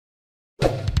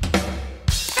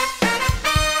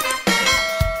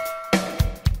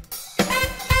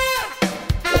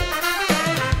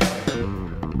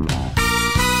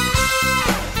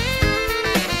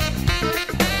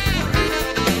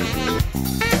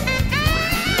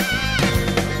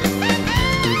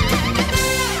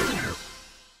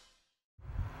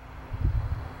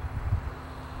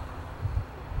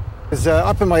was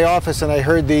up in my office and I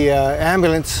heard the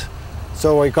ambulance,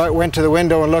 so I went to the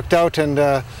window and looked out, and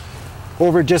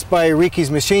over just by Ricky's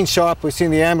machine shop we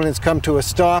seen the ambulance come to a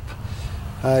stop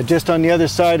just on the other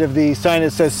side of the sign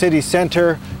that says City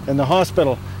Centre and the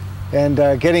hospital. And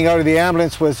getting out of the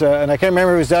ambulance was, and I can't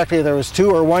remember exactly if there was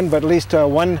two or one, but at least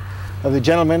one of the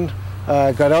gentlemen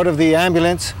got out of the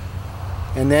ambulance,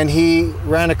 and then he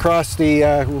ran across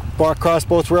across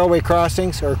both railway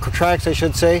crossings, or tracks I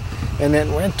should say, and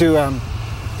then went to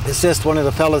assist one of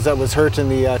the fellas that was hurt in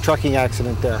the trucking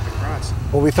accident there.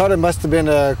 Well, we thought it must have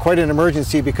been quite an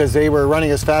emergency because they were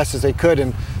running as fast as they could,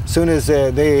 and as soon as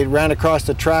they ran across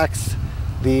the tracks,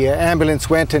 the ambulance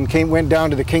went down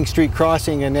to the King Street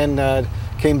crossing, and then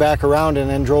came back around and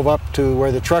then drove up to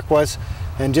where the truck was.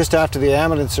 And just after the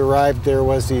ambulance arrived, there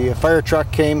was the fire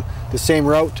truck came the same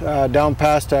route down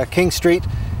past King Street,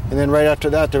 and then right after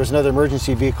that there was another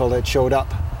emergency vehicle that showed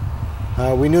up.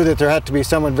 We knew that there had to be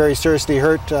someone very seriously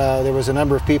hurt. There was a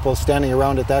number of people standing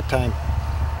around at that time.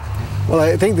 Well,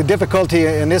 I think the difficulty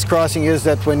in this crossing is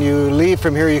that when you leave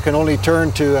from here you can only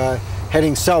turn to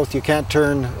heading south. You can't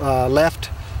turn left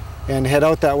and head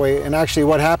out that way. And actually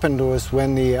what happened was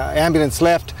when the ambulance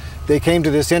left, they came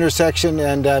to this intersection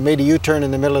and made a U-turn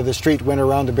in the middle of the street, went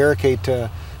around the barricade to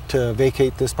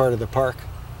vacate this part of the park.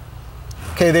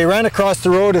 Okay, they ran across the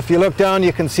road. If you look down,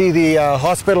 you can see the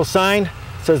hospital sign.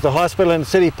 It says the hospital in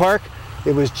City Park.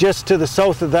 It was just to the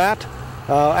south of that,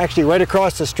 actually right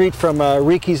across the street from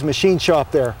Ricky's machine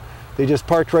shop there. They just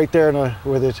parked right there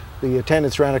where the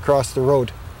attendants ran across the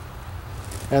road.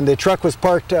 And the truck was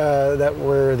parked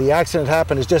where the accident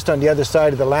happened is just on the other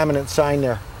side of the laminate sign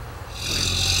there.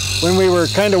 When we were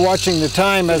kind of watching the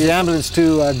time as the ambulance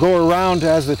to go around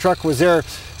as the truck was there,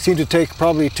 seemed to take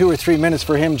probably 2 or 3 minutes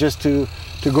for him just to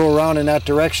go around in that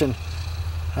direction.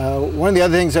 One of the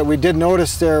other things that we did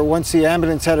notice there, once the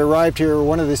ambulance had arrived here,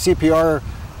 one of the CPR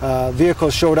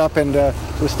vehicles showed up and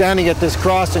was standing at this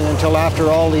crossing until after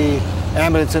all the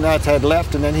ambulance and that had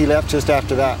left, and then he left just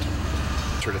after that.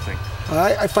 Sort of thing.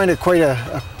 I find it quite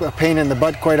a pain in the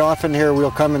butt quite often here. We'll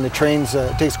come in the trains,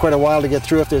 it takes quite a while to get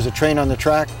through if there's a train on the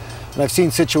track. And I've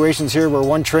seen situations here where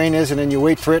one train is and then you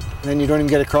wait for it and then you don't even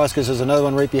get across because there's another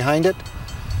one right behind it.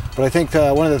 But I think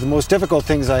one of the most difficult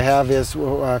things I have is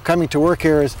coming to work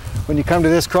here is when you come to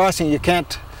this crossing, you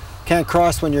can't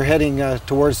cross when you're heading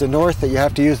towards the north, that you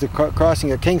have to use the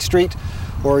crossing at King Street,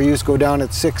 or you just go down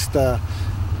at 6th to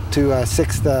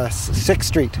 6th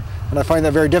Street. And I find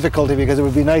that very difficult because it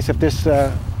would be nice if this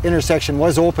intersection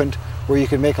was opened where you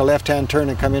could make a left-hand turn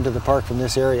and come into the park from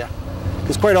this area.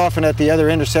 Because quite often at the other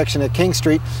intersection at King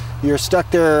Street, you're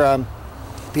stuck there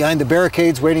behind the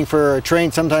barricades waiting for a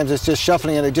train. Sometimes it's just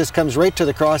shuffling and it just comes right to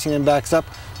the crossing and backs up,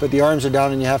 but the arms are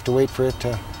down and you have to wait for it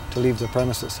to leave the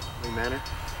premises. Any manner?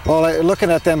 Well, looking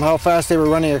at them, how fast they were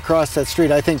running across that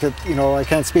street, I think that, you know, I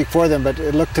can't speak for them, but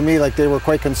it looked to me like they were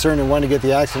quite concerned and wanted to get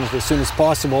the accident as soon as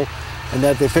possible, and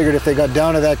that they figured if they got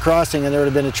down to that crossing and there would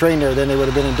have been a train there, then they would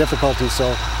have been in difficulty.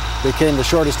 So they came the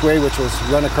shortest way, which was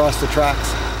run across the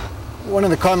tracks. One of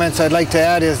the comments I'd like to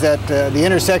add is that the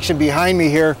intersection behind me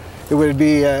here, it would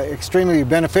be extremely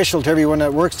beneficial to everyone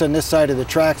that works on this side of the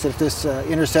tracks if this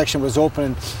intersection was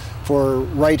open for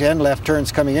right and left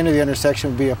turns coming into the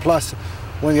intersection. Would be a plus.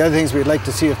 One of the other things we'd like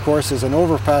to see, of course, is an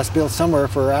overpass built somewhere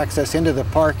for access into the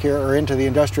park here or into the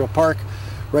industrial park.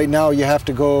 Right now you have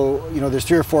to go, you know, there's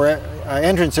 3 or 4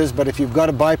 entrances, but if you've got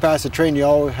to bypass a train, you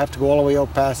always have to go all the way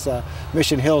out past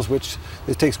Mission Hills, which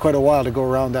it takes quite a while to go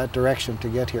around that direction to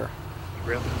get here.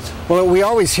 Really? Well, we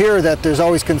always hear that there's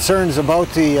always concerns about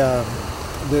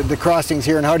the crossings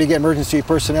here and how do you get emergency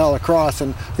personnel across,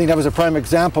 and I think that was a prime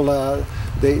example.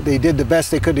 They did the best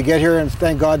they could to get here, and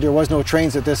thank God there was no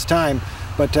trains at this time.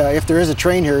 But if there is a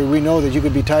train here, we know that you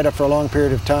could be tied up for a long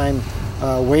period of time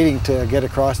waiting to get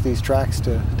across these tracks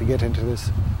to get into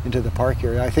the park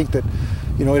here. I think that,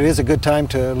 you know, it is a good time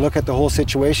to look at the whole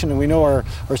situation, and we know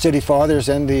our city fathers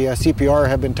and the CPR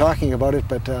have been talking about it,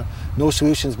 but no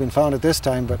solution has been found at this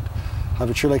time, but I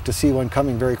would sure like to see one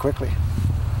coming very quickly.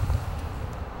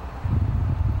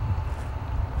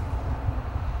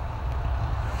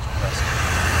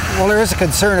 Well, there is a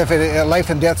concern if a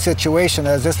life and death situation,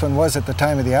 as this one was at the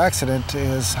time of the accident,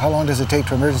 is how long does it take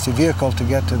for an emergency vehicle to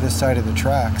get to this side of the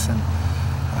tracks? And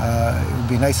it would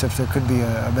be nice if there could be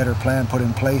a better plan put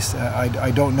in place. I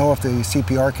don't know if the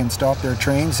CPR can stop their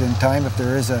trains in time if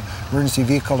there is an emergency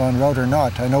vehicle en route or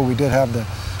not. I know we did have the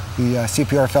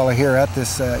CPR fellow here at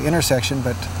this intersection,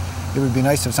 but it would be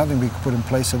nice if something be put in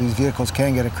place so these vehicles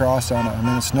can get across on a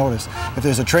minute's notice. If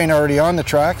there's a train already on the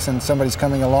tracks and somebody's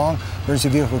coming along, emergency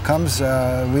vehicle comes,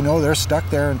 we know they're stuck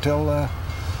there until,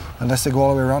 unless they go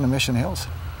all the way around to Mission Hills.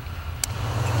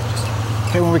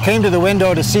 when we came to the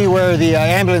window to see where the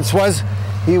ambulance was,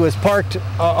 he was parked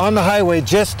on the highway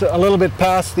just a little bit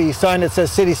past the sign that says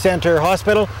City Center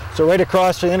Hospital, so right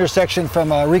across the intersection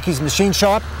from Ricky's machine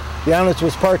shop. The ambulance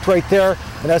was parked right there,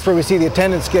 and that's where we see the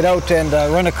attendants get out and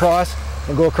run across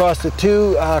and go across the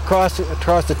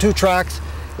two tracks,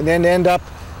 and then end up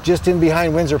just in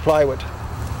behind Windsor Plywood.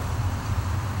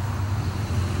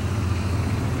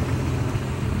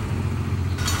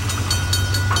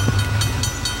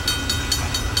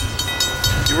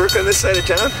 You work on this side of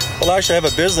town? Well, actually, I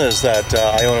have a business that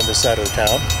I own on this side of the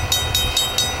town.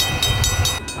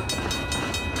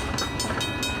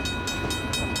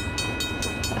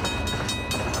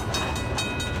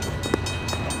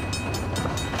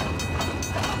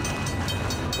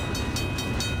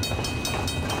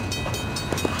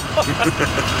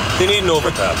 They need an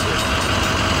overpass here.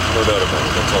 No doubt about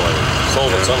it. That's all I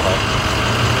solve it somehow.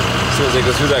 As soon as they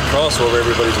go through that crossover,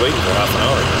 everybody's waiting for half an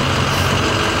hour.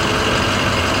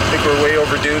 I think we're way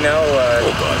overdue now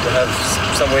to have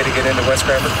some way to get into West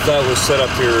Cranbrook. That was set up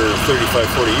here 35,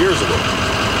 40 years ago.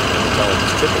 And the town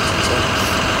was triplets and so on.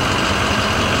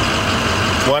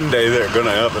 One day they're going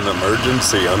to have an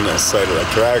emergency on this side of the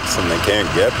tracks and they can't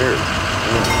get here.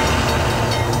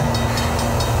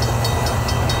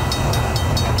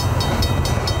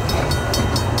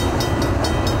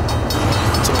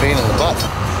 It's a pain in the butt.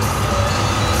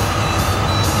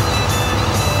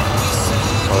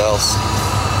 What else?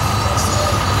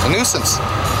 A nuisance.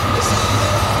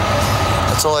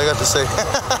 That's all I got to say.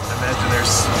 Imagine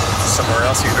there's somewhere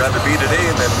else you'd rather be today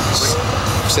and then wait.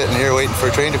 Sitting here waiting for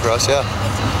a train to cross, yeah.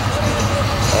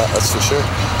 That's for sure.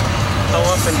 How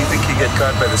often do you think you get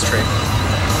caught by this train?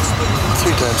 3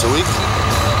 times a week.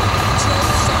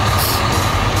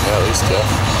 Yeah, at least, yeah.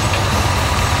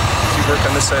 Do you work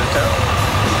on this side of town?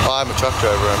 Oh, I'm a truck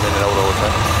driver. I'm in and out all the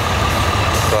time.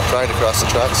 Trying to cross the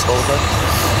tracks all the time.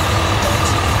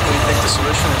 What do you think the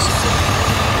solution is?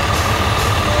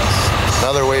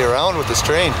 Another way around with this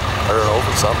train. I don't know if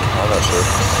it's something. I'm not sure.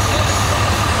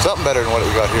 Something better than what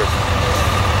we got here.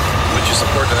 Would you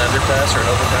support an underpass or an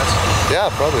overpass? Yeah,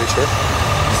 probably, sure.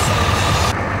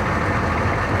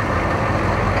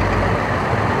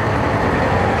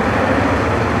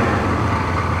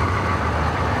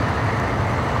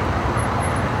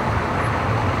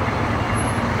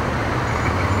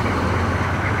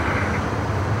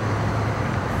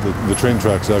 The train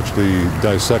tracks actually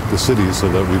dissect the city so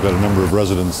that we've got a number of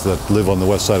residents that live on the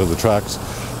west side of the tracks.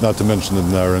 Not to mention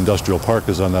that our industrial park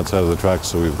is on that side of the tracks,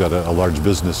 so we've got a large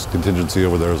business contingency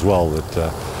over there as well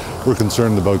that we're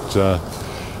concerned about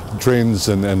trains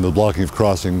and the blocking of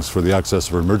crossings for the access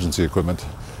for emergency equipment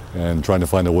and trying to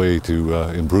find a way to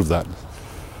improve that.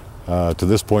 To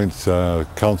this point,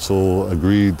 Council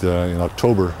agreed in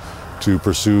October to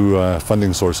pursue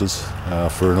funding sources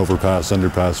for an overpass,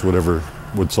 underpass, whatever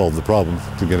would solve the problem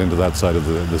to get into that side of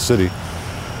the city.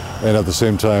 And at the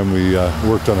same time, we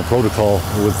worked on a protocol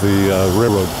with the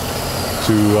railroad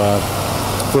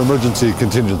for emergency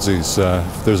contingencies.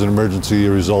 If there's an emergency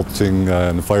resulting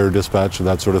in a fire dispatch or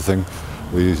that sort of thing,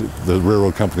 the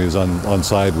railroad company is on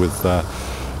side with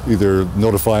either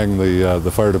notifying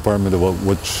the fire department about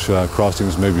which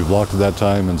crossings may be blocked at that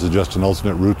time and suggest an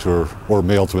alternate route, or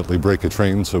may ultimately break a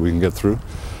train so we can get through.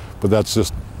 But that's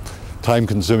just time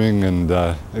consuming and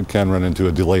it can run into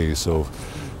a delay. So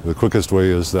the quickest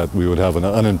way is that we would have an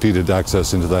unimpeded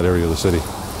access into that area of the city.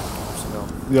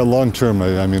 Yeah, long term,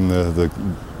 I mean, the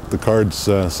cards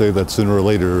say that sooner or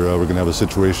later we're going to have a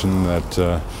situation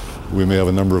that we may have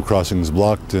a number of crossings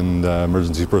blocked and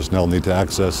emergency personnel need to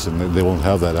access, and they won't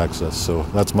have that access. So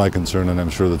that's my concern, and I'm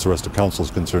sure that's the rest of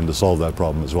Council's concern to solve that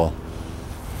problem as well.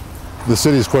 The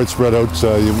city is quite spread out.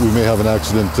 We may have an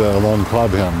accident along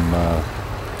Cobham,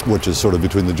 which is sort of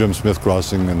between the Jim Smith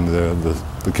crossing and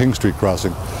the King Street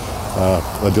crossing.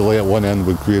 A delay at one end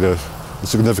would create a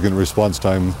significant response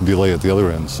time delay at the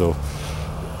other end. So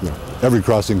every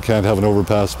crossing can't have an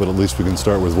overpass, but at least we can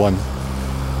start with one.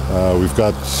 We've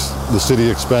got the city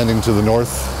expanding to the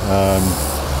north.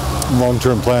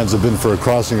 Long-term plans have been for a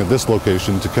crossing at this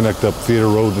location to connect up Theatre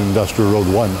Road and Industrial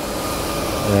Road 1.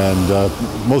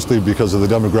 And mostly because of the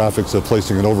demographics of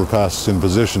placing an overpass in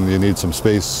position, you need some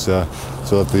space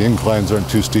so that the inclines aren't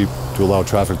too steep to allow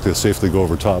traffic to safely go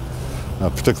over top.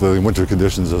 Particularly in winter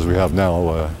conditions as we have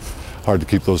now, hard to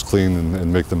keep those clean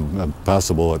and make them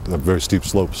passable at very steep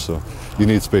slopes. So you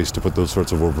need space to put those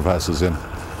sorts of overpasses in.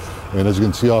 And as you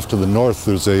can see off to the north,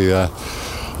 there's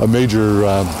a major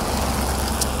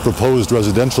proposed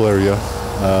residential area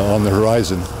on the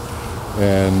horizon.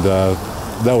 And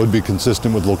that would be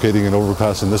consistent with locating an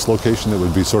overpass in this location. It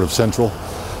would be sort of central.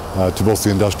 to both the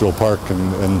industrial park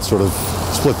and sort of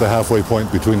split the halfway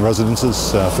point between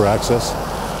residences for access.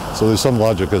 So there's some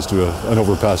logic as to an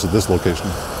overpass at this location.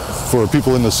 For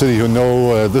people in the city who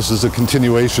know, this is a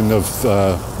continuation of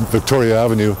Victoria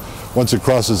Avenue. Once it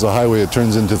crosses the highway, it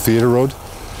turns into Theatre Road.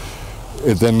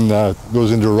 It then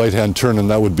goes into a right-hand turn, and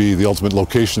that would be the ultimate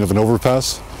location of an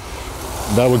overpass.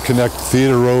 That would connect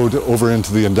Theatre Road over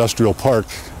into the industrial park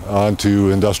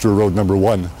onto Industrial Road number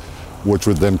 1, which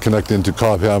would then connect into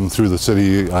Cobham through the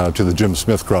city to the Jim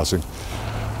Smith crossing,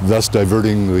 thus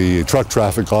diverting the truck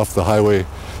traffic off the highway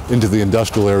into the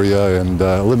industrial area and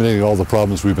eliminating all the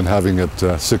problems we've been having at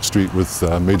 6th Street with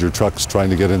major trucks trying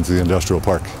to get into the industrial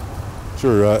park.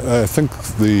 Sure, I think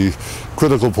the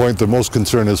critical point, the most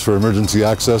concern is for emergency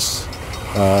access.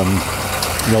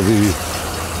 You know,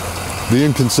 the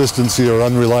inconsistency or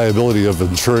unreliability of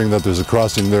ensuring that there's a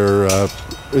crossing there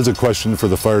is a question for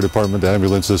the fire department,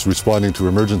 ambulances responding to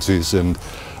emergencies, and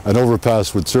an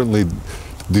overpass would certainly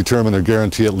determine or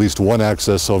guarantee at least one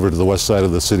access over to the west side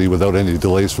of the city without any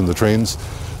delays from the trains.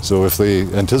 So if they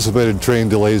anticipated train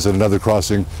delays at another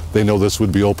crossing, they know this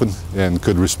would be open and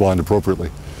could respond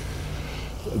appropriately.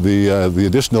 The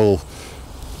additional,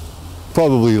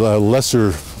 probably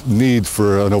lesser need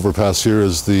for an overpass here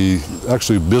is the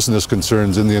actually business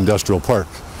concerns in the industrial park.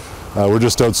 We're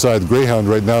just outside Greyhound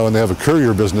right now, and they have a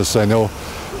courier business, I know,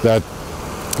 that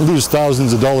lose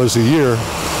thousands of dollars a year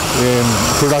in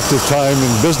productive time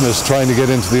in business trying to get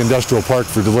into the industrial park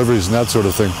for deliveries and that sort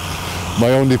of thing.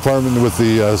 My own department with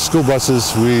the school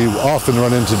buses, we often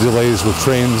run into delays with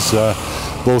trains,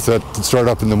 both at start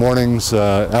up in the mornings,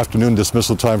 afternoon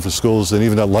dismissal time for schools, and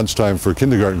even at lunchtime for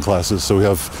kindergarten classes. So we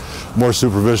have more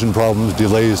supervision problems,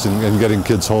 delays in getting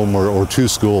kids home or to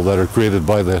school that are created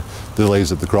by the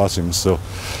delays at the crossings. So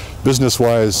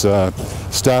business-wise,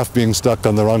 staff being stuck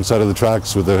on the wrong side of the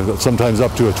tracks with sometimes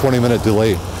up to a 20-minute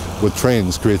delay with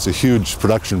trains creates a huge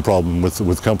production problem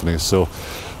with companies. So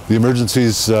the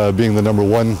emergencies being the number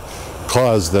one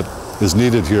cause that is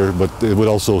needed here, but it would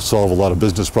also solve a lot of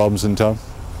business problems in town.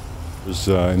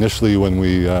 Initially, when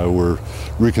we were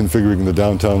reconfiguring the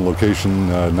downtown location,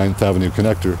 9th Avenue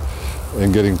connector,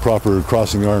 and getting proper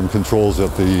crossing arm controls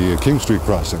at the King Street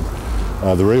crossing,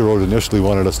 the railroad initially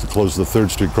wanted us to close the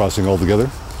 3rd Street crossing altogether.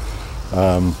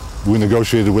 We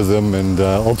negotiated with them and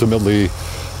ultimately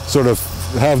sort of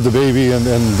have the baby, and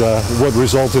what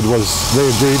resulted was they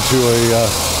agreed to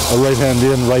a right-hand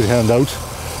in, right-hand out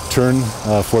turn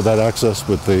for that access,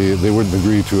 but they wouldn't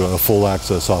agree to a full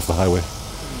access off the highway.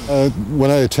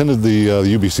 When I attended the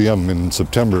UBCM in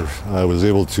September, I was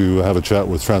able to have a chat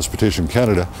with Transportation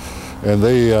Canada, and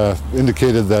they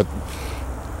indicated that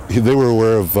they were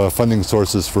aware of funding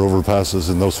sources for overpasses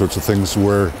and those sorts of things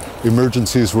where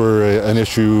emergencies were an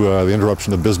issue, the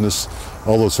interruption of business,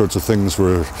 all those sorts of things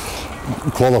were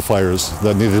qualifiers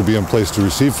that needed to be in place to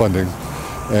receive funding.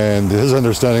 And his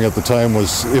understanding at the time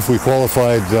was if we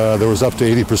qualified, there was up to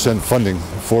 80% funding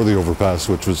for the overpass,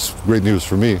 which was great news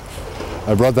for me.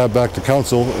 I brought that back to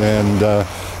council, and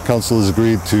council has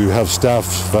agreed to have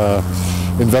staff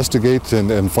investigate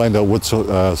and find out what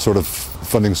sort of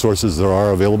funding sources there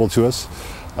are available to us.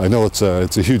 I know it's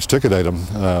a huge ticket item,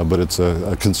 but it's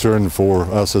a concern for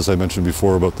us, as I mentioned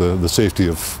before, about the safety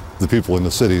of the people in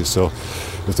the city. So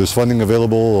if there's funding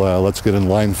available, let's get in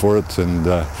line for it and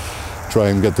try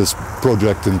and get this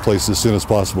project in place as soon as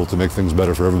possible to make things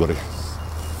better for everybody.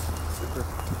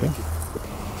 Okay.